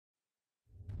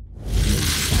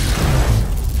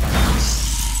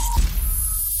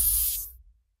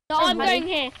I'm going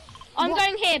here. I'm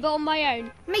going here, but on my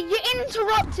own. Mate, you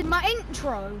interrupted my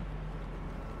intro.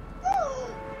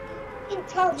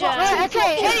 Right,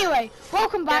 okay, anyway,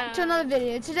 welcome back to another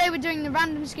video. Today we're doing the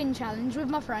random skin challenge with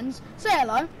my friends. Say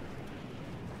hello.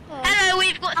 Hello,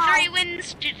 we've got 3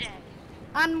 wins today.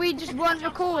 And we just weren't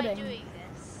recording. Doing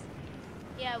this.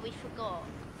 Yeah, we forgot.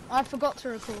 I forgot to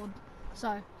record.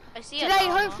 So, I see today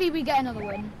hopefully we get another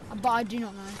win, but I do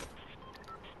not know.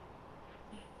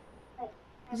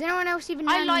 Does anyone else even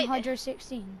know Hydro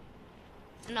 16?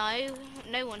 No,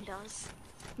 no one does.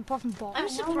 Apart from Bob. I'm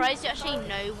surprised you actually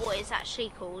know what it's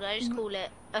actually called. I just call it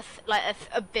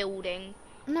a building.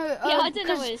 No, yeah, I don't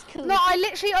know what it's called. No, I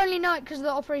literally only know it because of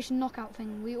the Operation Knockout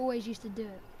thing. We always used to do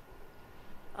it.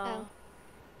 Oh.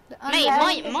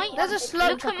 Mate, there's a slow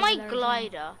look at my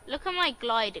glider. Look at my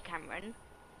glider, Cameron.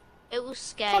 It will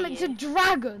scare you. It's a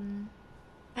dragon.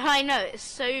 I know, it's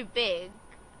so big.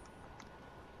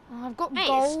 Oh, I've got Mate,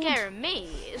 gold. It's scaring me.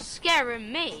 It's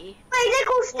scaring me. Wait, they're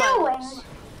called steel wings.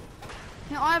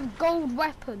 No, I have gold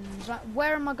weapons. Like,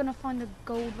 where am I gonna find a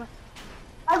gold weapon?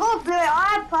 I got blue. I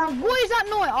have purple. What is that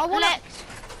noise? I want. Collect.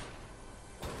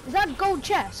 Is that gold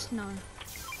chest? No.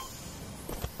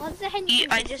 What's the henchman?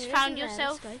 I just found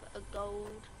yourself a gold.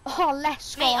 Oh,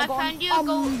 let's go. Mate, I I got found an you a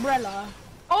gold umbrella.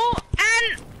 Oh,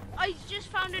 and I just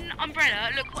found an umbrella.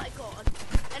 Look what I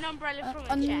got. An umbrella from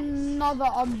a chest. Another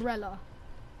umbrella.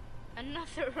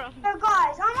 Another umbrella. So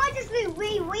guys, I might just be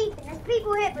weeping. There's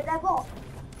people here, but they're bots.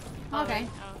 Okay.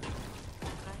 Oh.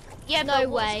 Yeah, no but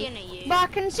what way. skin are you? But I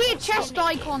can see a chest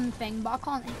icon thing, but I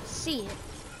can't see it.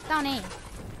 Down here.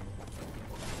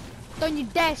 Don't you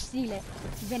dare steal it,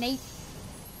 Vinny.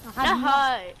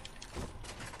 No.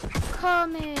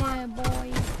 Come here,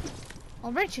 boy.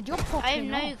 Oh, Richard, you're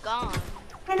popping I have no off. gun.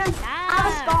 Can I have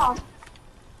a scarf?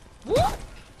 What?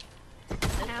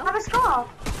 I have a scarf.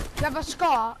 You have a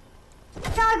scar? No,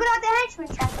 I got out the henchman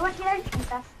chest. I went to the henchman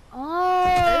chest.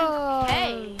 Oh.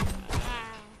 Okay.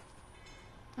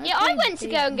 Yeah, I went to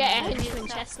go and get a henchman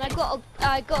chest, and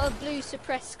I got a blue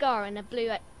suppressed scar and a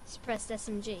blue suppressed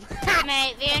SMG.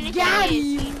 Mate, the only Got thing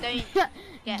is him. you don't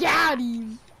get Got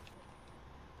him.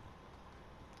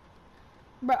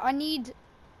 Bro, I need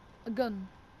a gun.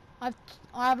 I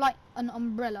have like an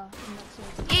umbrella. And that's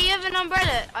it. Yeah, you have an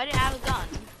umbrella. I don't have a gun.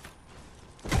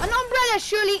 An umbrella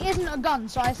surely isn't a gun,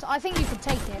 so I think you could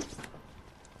take it.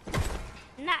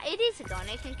 Nah, it is a gun.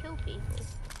 It can kill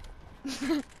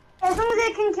people. As long as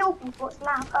it can kill people, it's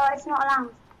allowed. It's not allowed.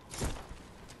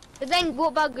 But then, what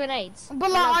about grenades?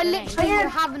 But like, I literally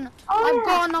have an. Oh, I've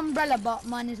got an umbrella, but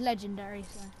mine is legendary,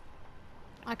 so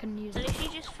I can use Well, it. if you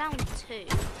just found 2.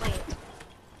 Wait.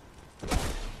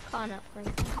 Can't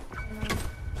upgrade.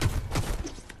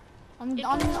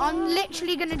 I'm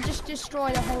literally gonna just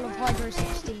destroy the whole of Hydro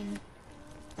 16.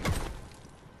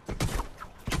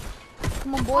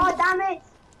 Come on, boy. Oh, damn it.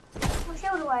 My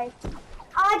shield away.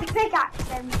 I had to pickaxe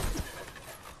him.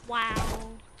 Wow.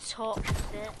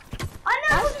 Toxic. I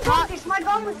know it wasn't toxic. My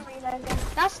gun was reloading.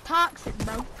 That's toxic,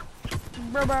 bro.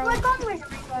 Bro. My gun was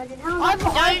reloading. How I've-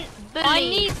 Don't believe I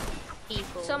need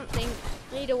people. something.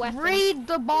 Need a weapon. Read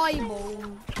the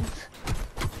Bible.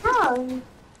 No.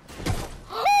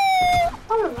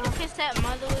 You kiss that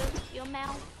mother with your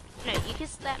mouth? No, you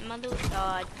kiss that mother with...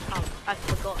 Oh, I've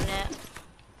forgotten it.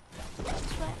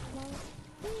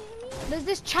 There's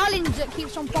this challenge that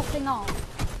keeps on popping up.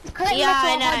 Collect Yeah,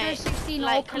 I metal know. Hydro 16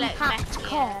 Like, or collect compact metal,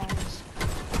 cars.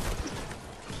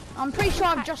 I'm pretty sure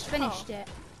I've just finished it.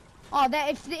 Oh,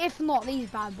 if not, these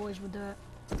bad boys will do it.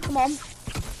 Come on.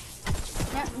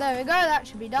 Yep, there we go. That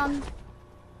should be done.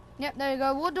 Yep, there we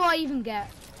go. What do I even get?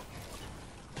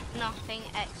 Nothing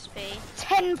XP.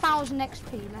 10,000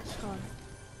 XP. Let's go.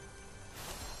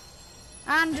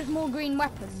 And just more green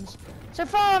weapons. So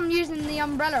far, I'm using the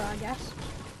umbrella, I guess.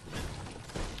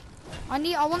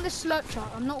 I want this slurp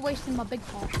truck. I'm not wasting my big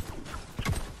pot.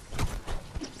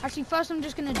 Actually, first I'm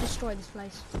just gonna destroy this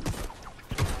place.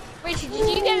 Richard, did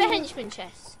you get the henchman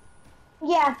chest?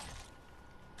 Yeah.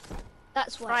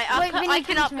 That's why. Right, Wait, Vinny, I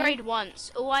can come to me. upgrade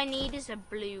once. All I need is a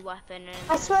blue weapon.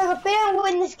 I swear, if we don't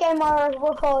win this game while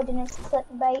we're recording, it's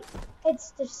clickbait.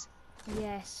 It's just...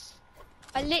 Yes.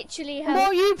 I literally have.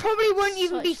 Well, you probably won't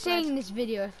even such be bad- seeing this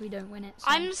video if we don't win it. So.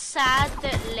 I'm sad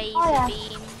that Laser yeah.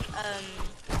 Beam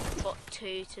got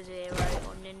 2-0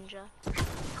 on Ninja.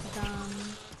 Done.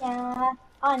 Yeah,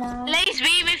 I know. Laser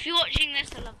Beam, if you're watching this,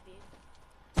 I love you.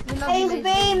 We love you, Laser Laser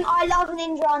Beam, I love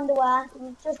ninja underwear.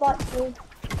 Just like you.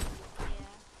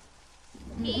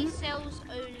 Yeah. He sells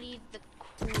only the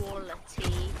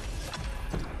quality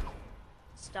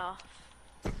stuff.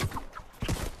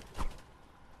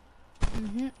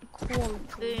 Quality.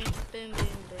 Boom, boom, boom,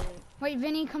 boom. Wait,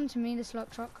 Vinny, come to me, the slurp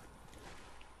truck.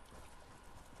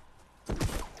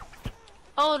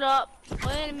 Hold up.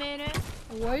 Wait a minute.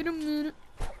 Wait a minute.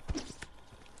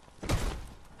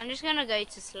 I'm just gonna go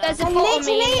to slow. There's a I bot on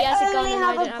me and he literally has a gun only and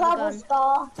I have don't a have a purple gun.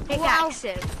 scar. Pickaxe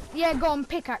him. Yeah, go on,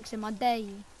 pickaxe him, I dare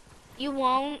you. You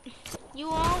won't. You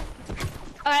won't.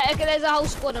 Alright, okay, there's a whole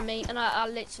squad on me and I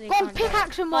literally Go on, can't do it.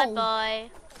 pickaxe them Bye all. bye.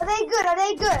 Are they good? Are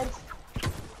they good?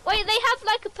 Wait, they have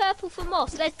like a purple for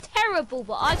moss. They're terrible,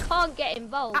 but I can't get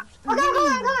involved. Okay, come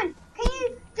on. Can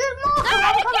you just mark No, them?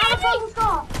 I I've don't got get a purple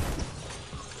scar.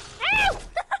 Help!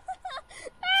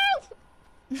 Help!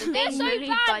 We're They're being so bullied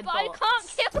bad, by but I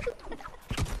bots. can't kill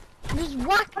them. Just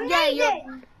whack. Yeah, you're.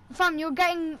 Amazing. Fam, you're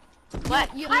getting.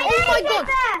 What? You, I oh my need to god!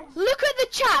 get there. Look at the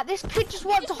chat. This kid just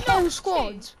wiped a It's whole not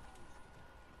squad.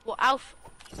 What, Alf?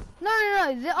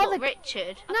 No, the other. What,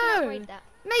 Richard? I No, can't read that.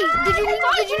 mate, did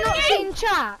you not see in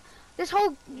chat? This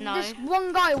No. this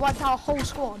one guy wiped out a whole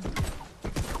squad.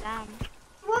 Damn.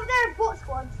 What their bot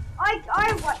squads? I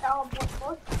wiped out a bot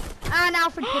squad. And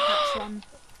Alfred pickaxe one.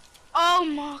 Oh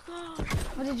my god.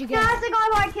 What did you Yeah, get? that's the guy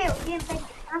who I killed. He didn't think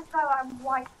that's the guy who I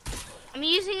wiped. I'm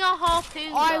using a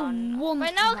harpoon I gun. want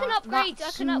Right, now I can that. upgrade. I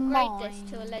That's can upgrade this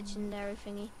to a mine. legendary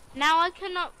thingy. Now I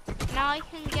can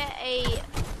get a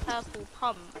purple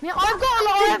pump. Yeah, I've got a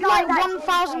lot. I have like That's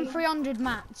insane. 1,300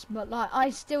 mats, but like I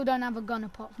still don't have a gun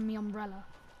apart from the umbrella.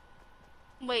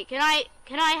 Wait, can I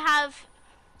have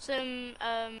some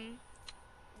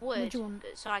What wood do you want?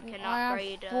 so I can I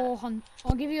upgrade? have 400.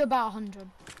 I'll give you about 100.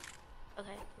 Okay.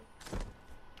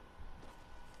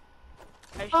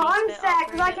 I just Oh, need I'm to sad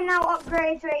because I upgrade can now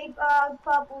upgrade to a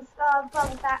purple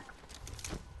pack.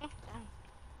 it. Oh, damn.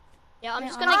 Yeah, I'm Yeah,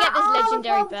 just gonna get this I'll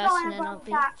legendary go burst try and and then I'll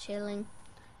be attack. chilling.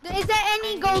 Is there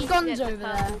any I gold need to guns get the over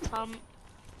there? purple pump.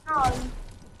 No.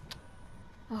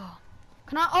 Oh.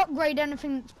 Can I upgrade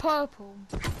anything that's purple?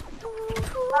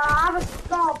 I have a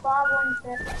scar, but I want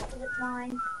it because it's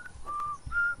mine.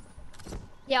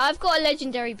 Yeah, I've got a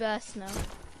legendary burst now.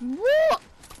 What?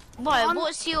 Why? I'm-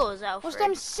 What's yours, Alfred? Whilst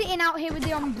I'm sitting out here with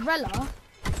the umbrella.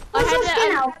 What's your had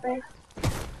skin a- outfit?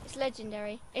 It's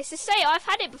legendary. It's the same. I've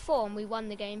had it before and we won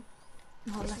the game.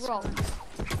 Oh, It's let's rocks.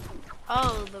 go.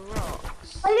 Oh, the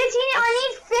rocks. I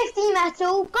need 50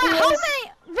 metal. God, how Yes.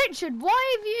 many? Richard,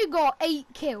 why have you got 8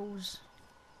 kills?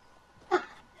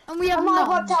 And we I have might have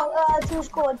none. wiped out 2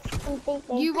 squads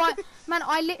completely. You right, man?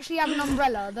 I literally have an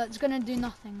umbrella that's gonna do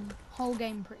nothing. Whole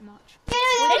game, pretty much. Yeah,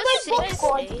 Well, they're there's both bot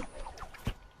squads. 60.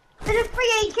 There's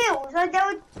 3 kills. They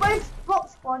were both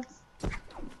bot squads.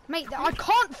 Mate, I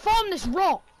can't farm this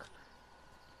rock.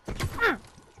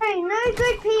 Hey, no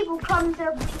good people come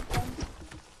to beat them.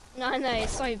 No, I know,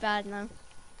 it's so bad now.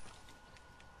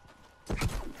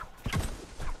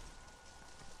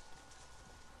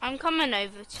 I'm coming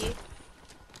over to you.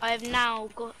 I have now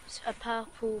got a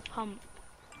purple pump.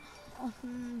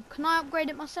 Can I upgrade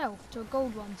it myself to a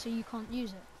gold one so you can't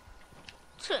use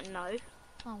it? No.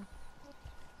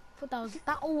 Thought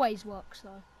that always works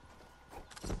though.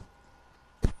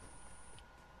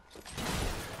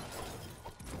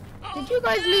 Did you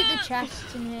guys loot the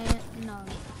chests in here? No.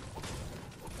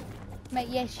 Mate,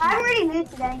 yes you I haven't did. really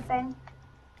looted anything.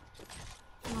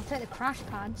 I'll take the crash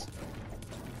pads.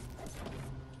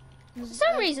 For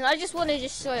some reason, I just want to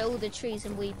destroy all the trees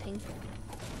and weeping.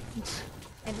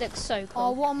 It looks so cool.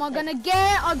 Oh, what am I gonna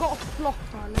get? I got a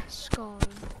flopper. Let's go.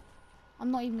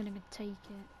 I'm not even gonna take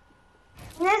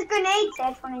it. And there's grenades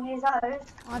there if you want to use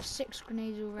those. I have 6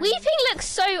 grenades already. Weeping looks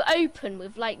so open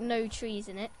with like no trees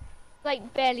in it.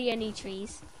 Like barely any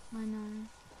trees. I know.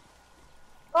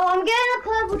 Oh, I'm getting a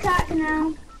purple tractor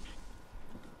now.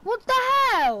 What the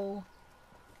hell?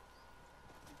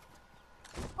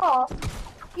 Oh,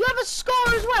 You have a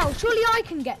scar as well. Surely I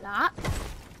can get that.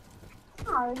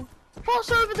 no.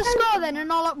 Pass over the scar then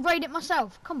and I'll upgrade it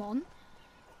myself. Come on.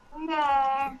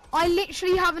 Yeah. I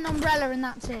literally have an umbrella and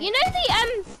that's it. You know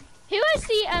the who has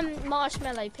the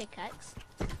marshmallow pickaxe?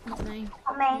 Not me.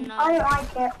 I mean, No. I don't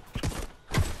like it.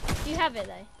 Do you have it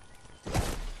though?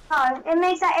 No, it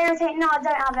makes that irritating. No, I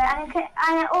don't have it.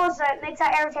 And it also makes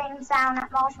that irritating sound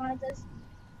that marshmallow does.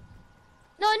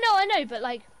 No, I know, but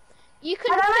like you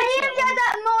could. And I put might it even on- get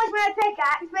that marshmallow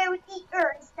pickaxe, but it would eat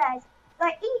earth instead.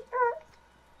 Like, eat earth.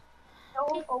 So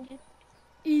awful.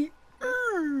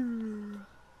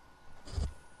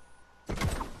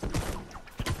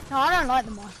 No, I don't like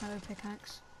the marshmallow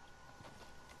pickaxe.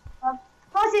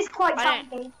 Plus, it's quite I don't-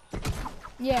 chunky.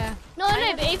 Yeah. No,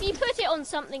 but if you put it on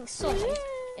something solid,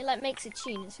 it like makes a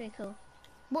tune. It's really cool.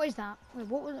 What is that? Wait,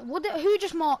 what was it? Who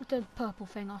just marked the purple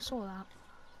thing? I saw that.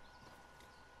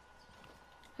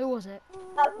 Who was it?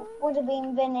 That would have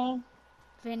been Vinny.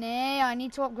 Vinny, I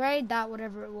need to upgrade that,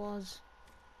 whatever it was.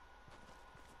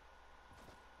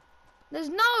 There's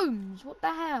gnomes! What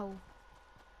the hell?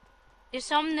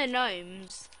 Disarm the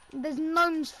gnomes. There's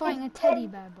gnomes fighting a teddy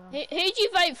bear, bro. Who'd you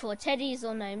vote for? Teddies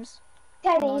or gnomes?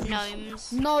 Teddies.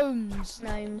 Gnomes. Gnomes.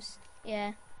 Gnomes.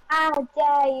 Yeah. How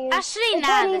dare you? Actually, The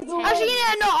nah, the teddies will teddies. Actually,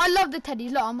 yeah, no, I love the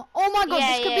teddies. Look, oh my god, Yeah,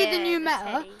 this could be the yeah, new the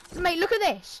meta. teddies. Mate, look at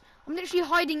this. I'm literally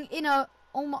hiding in a.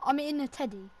 I'm in a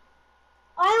teddy.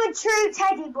 I'm a true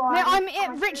teddy boy. Mate, I'm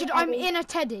a Richard. true I'm teddy. in a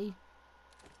teddy.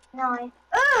 No.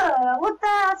 Ugh, what the?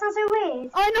 That sounds so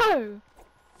weird. I know.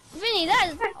 Vinny,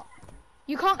 that is...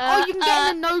 You can't. Oh, you can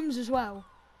get in the gnomes as well.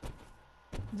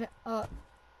 I'm not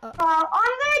gonna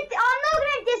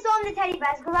disarm the teddy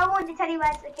bears because I want the teddy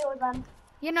bears to kill them.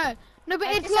 You know. No, but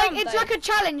it's disarm like both. a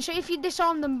challenge. So if you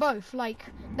disarm them both, like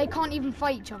they can't even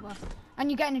fight each other, and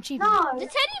you get an achievement. No. The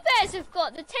teddy bears have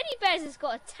got a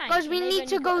tank. Guys, we and they've need only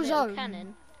to got go a little zone.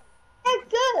 Cannon. They're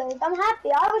good. I'm happy.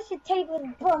 I wish the teddy bears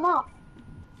would put them up.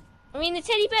 I mean, the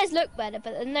teddy bears look better,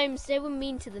 but the gnomes, they were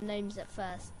mean to the gnomes at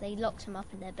first. They locked them up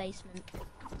in their basement.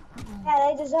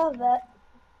 Yeah, they deserve it.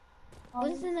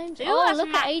 What is the gnomes? Who Oh, has look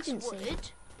at max agency. wood?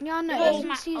 Yeah, I know. Yeah.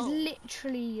 Agency is Oh.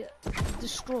 literally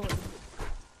destroyed.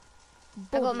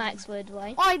 I got max wood,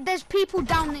 why? Oh, there's people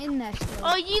down in there still.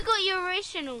 Oh, you got your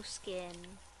original skin.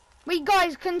 Wait,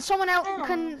 guys, can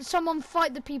someone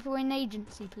fight the people in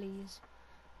agency, please?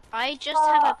 I just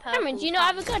have a purple. Cameron, do you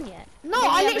not have a gun yet? No, Maybe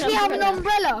I you have literally an have an umbrella.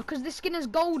 umbrella because the skin is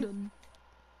golden.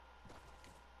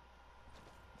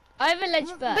 I have a ledge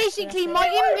burst. Basically, so my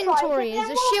that's it. inventory is a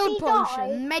Then shield what if he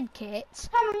potion, med kit,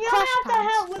 Cameron, you're crush gonna have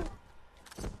to help pads.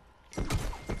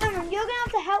 with. Cameron, you're gonna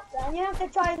have to help them. You have to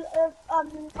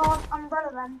try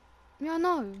umbrella them. Yeah, I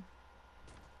know.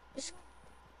 Just-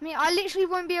 I mean, I literally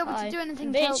won't be able to Fine. do anything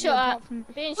to Being help you shot apart at. from...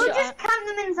 Being We'll shot just at. camp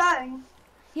them in zone.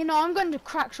 You know, I'm going to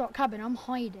crack shot cabin. I'm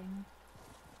hiding.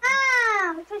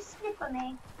 Ah, just snip at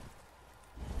me.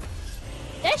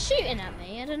 They're shooting at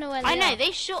me. I don't know where they I know, are.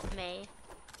 they shot me.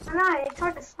 I know, they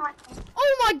tried to snipe me.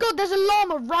 Oh my god, there's a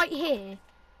llama right here.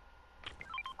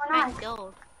 I know. Thank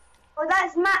God. Well,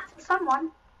 that's mats for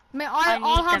someone. Mate, I need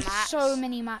I'll the have mats. so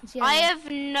many mats. Yeah, I have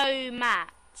no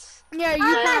mats. yeah, you I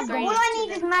can have have metal. them. All I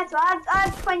need is metal. I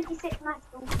have 26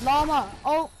 metal. Llama.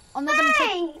 Oh, I'm not going to take...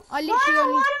 Hey! I Why literally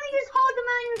only... don't we just hold them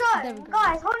in There we zone? go.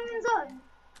 Guys, hold them in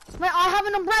zone. Mate, I have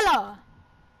an umbrella.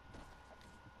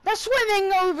 They're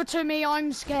swimming over to me.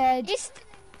 I'm scared. It's...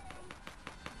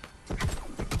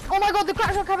 Oh my god, the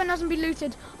crack shot cabin hasn't been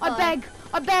looted. I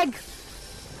beg.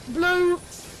 Blue,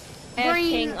 I have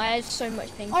green. ping. I have so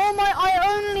much ping. Oh my,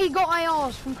 I only got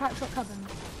IRs from crack shot cabin.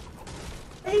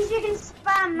 At least you can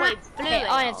spam Wait, mats. blue Okay,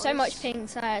 I have so arrows. much ping.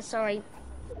 Sorry.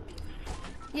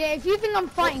 Yeah, if you think I'm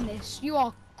fighting this, you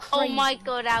are Oh crazy. my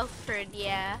God, Alfred,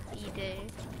 yeah, you do.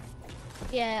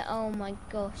 Yeah. Oh my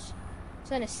gosh. I'm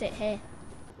gonna sit here.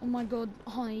 Oh my god,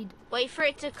 hide. Wait for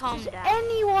it to calm Does down.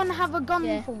 anyone have a gun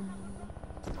Yeah. for me?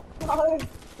 No.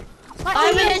 Like, I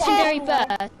have a even- legendary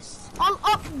burst. I'll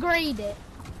upgrade it.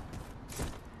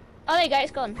 Oh, there you go.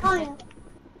 It's gone. Fine.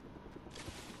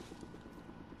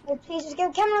 Oh, please just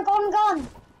give Cameron a golden gun.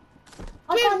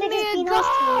 I Give can't me think a it's been nice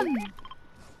to you. gun!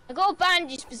 I got a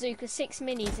bandage bazooka, 6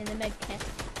 minis in the med kit.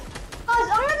 Guys,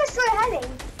 I'm gonna destroy Heli.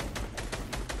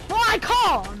 Well, I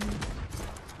can't.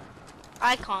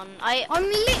 I can't. I'm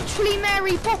literally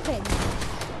Mary Poppins.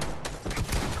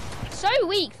 So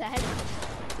weak, the hell.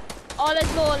 Oh,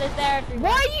 there's more. There's there everywhere.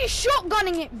 Why are you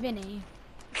shotgunning it, Vinny?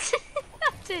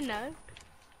 I don't know.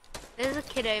 There's a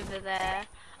kid over there.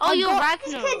 Oh, I you're got-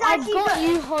 Ragnar. This kid's I've actually got good.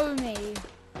 you, homie.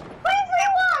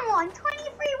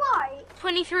 23 white.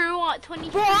 23 what?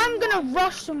 23 Bro, I'm gonna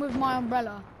rush them with my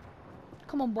umbrella.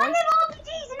 Come on, boy. I have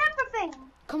RPGs and everything.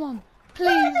 Come on,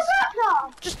 Where's please. the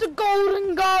grappler? Just a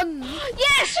golden gun.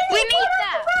 Yes, we need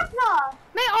that. Where's the grappler?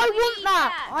 Mate, I want need that.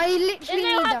 that. I Then literally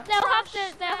need that.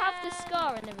 they'll have the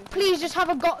scar and everything. Please just have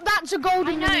a That's a I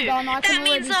golden know. minigun. I can That already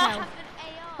means I'll tell. have an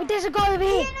Wait, there's a guy over You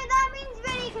here. know that means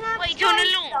Vinny can have AR. Wait, do you want sky to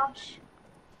stuff. launch?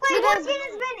 Wait, Look what at- skin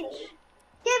is Vinny?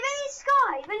 Give Vinny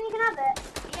sky. Vinny can have it.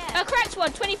 A cracked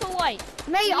one, 24 white.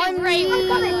 Mate, You I'm railed the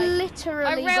gold. literally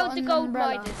I got railed the an gold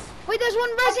umbrella. Midas. Wait, there's one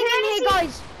resin in here,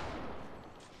 guys.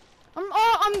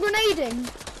 I'm grenading.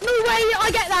 No way, I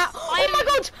get that. Oh my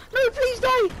god, no, please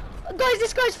die. Guys,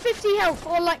 this guy's 50 health,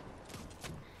 or like,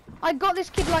 I got this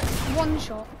kid like one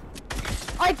shot.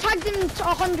 I tagged him to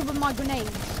 100 with my grenades.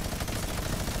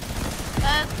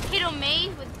 Kid on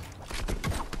me with.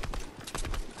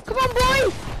 Come on,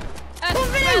 boy. Come on,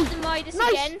 Vinny. Railed the Midas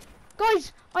Nice. again.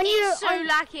 Guys, I need He's so I-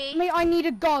 lucky. Mate, I need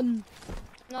a gun.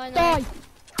 No. Die.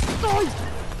 Die.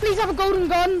 Please have a golden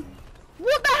gun.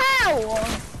 What the hell?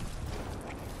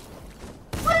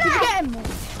 Did you get him?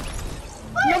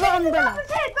 Another umbrella.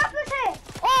 Grappler's here.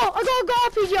 Oh, I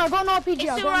got RPG. I got an RPG.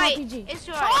 I It's got alright. an RPG. It's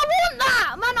I alright. want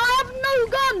that, man. I have no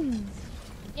guns.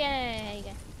 Yeah, there you go.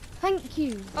 Thank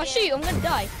you. Oh shoot, I'm gonna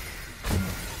die.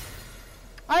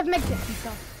 I have medkits and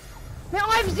stuff. Man,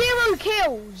 I have 0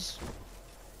 kills.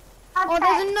 Oh, Okay.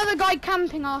 there's another guy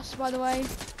camping us, by the way.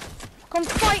 Come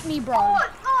fight me, bro. Oh,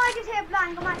 I just hit a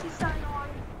blank. I'm actually so annoyed.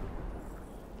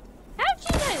 How do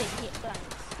you know they hit blanks?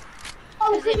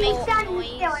 Oh, Does it because he's make standing noise?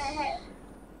 still and it hit.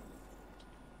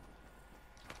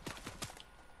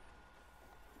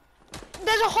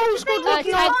 There's a whole squad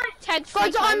looking Tag, up. tag 3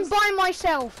 Guys, I'm times. by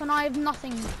myself and I have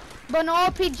nothing but an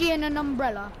RPG and an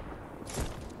umbrella.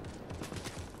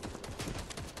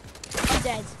 I'm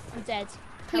dead. I'm dead.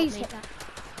 Please Help hit me. that.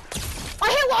 I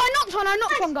hit one. I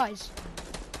knocked one, guys.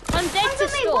 I'm dead Look to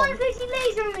at me, storm. 150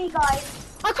 laser on me, guys.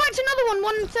 I cracked another one,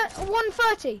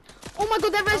 130. Oh my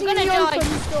god, they're I'm resing gonna in the die open.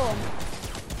 to storm.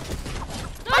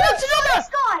 I knocked another. This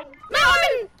guy. No, I'm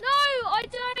in. No, I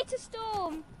died to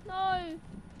storm. No.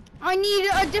 I need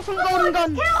a different golden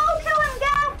gun. Kill him,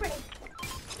 get Alfred.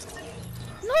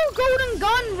 No golden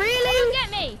gun, Come really? get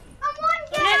me. Someone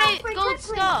get No, Alfred. gold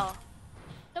quickly. star.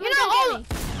 Someone You know, come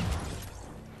get me.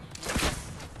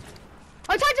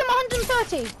 I tagged him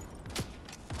 130.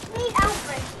 Need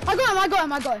Alfred. I got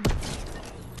him.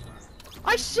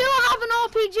 I still have an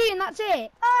RPG and that's it.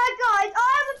 Guys, I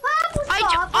have a purple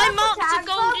scar. I purple marked tag, a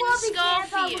golden purple scar RPG, for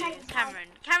purple you, head scar. Cameron.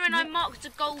 Cameron, I marked a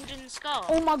golden scar.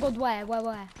 Oh my god, where?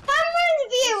 Cameron's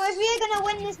viewers, we are gonna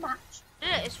win this match.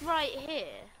 Look, it's right here.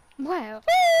 Where?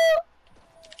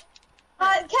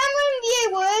 Cameron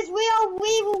viewers,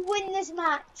 we will win this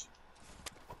match.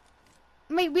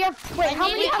 Mate, we have, wait, how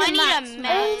many? I need a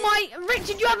med. Oh my,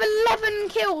 Richard, you have 11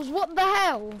 kills, what the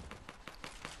hell?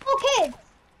 Oh, kids.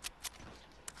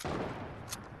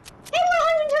 Hit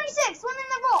 126, one in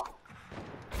the rock.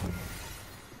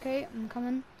 Okay, I'm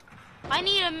coming. I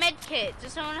need a med kit.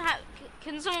 Does someone have?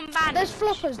 Can someone bandage? There's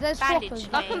floppers, Bandage floppers. me.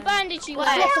 I can bandage you Where?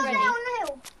 guys On the already. hill, on the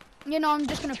hill. You know, I'm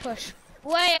just gonna push.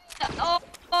 Wait. Oh,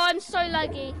 I'm so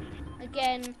laggy.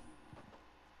 Again.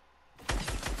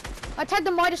 I tagged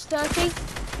the Midas 30.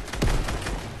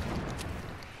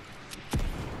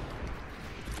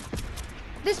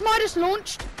 This Midas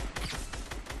launched.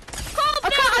 I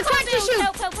can't do shoot.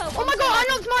 Help. Oh my god, I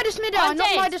knocked Midas midair. I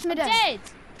knocked Midas midair. Dead.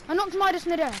 I knocked Midas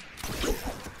midair.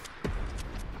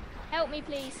 Help me,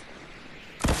 please.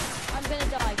 I'm gonna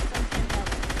die because I'm 10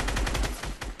 health.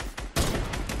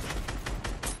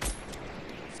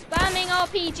 Spamming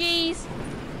RPGs.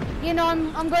 You know,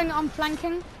 I'm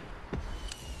flanking.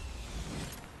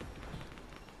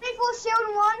 3-4 shield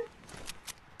and one.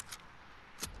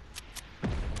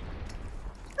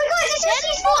 Guys, it's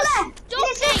just 4 left. Stop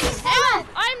It's just being 4 help! left.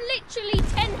 I'm literally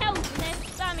 10 health and they're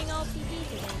spamming RPGs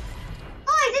again.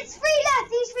 Guys, it's 3 left.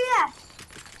 These 3 left.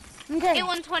 Okay. Hit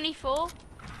 124.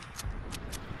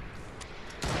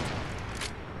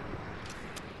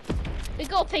 We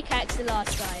got to pickaxe the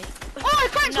last guy. Oh, I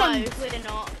cracked No, one. we're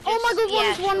not. Oh my Just-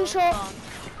 god, yeah, one sure, shot. go on.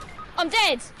 I'm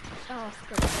dead! Oh,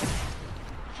 for God's sake.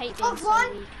 I hate being Box so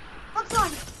one. weak. Box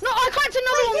one. No, I cracked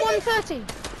another Wait, one, this 130.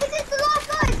 This is the last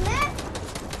guy, isn't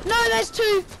it? No, there's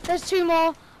two. There's two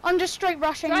more. I'm just straight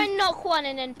rushing. Try and knock one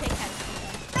and then pickaxe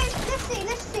them.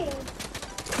 Let's see.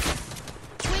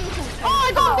 Twinkle. Oh,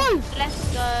 I got both.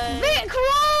 Let's go. Vic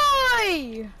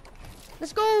Roy!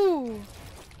 Let's go.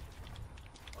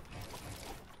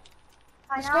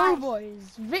 Let's go,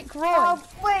 boys. Vic Roy. Oh,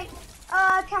 wait.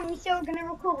 Can we still gonna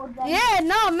record then? Yeah,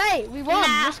 no, mate. We won.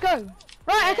 Nah. Let's go.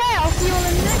 Right, okay. I'll see you all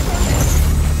in the next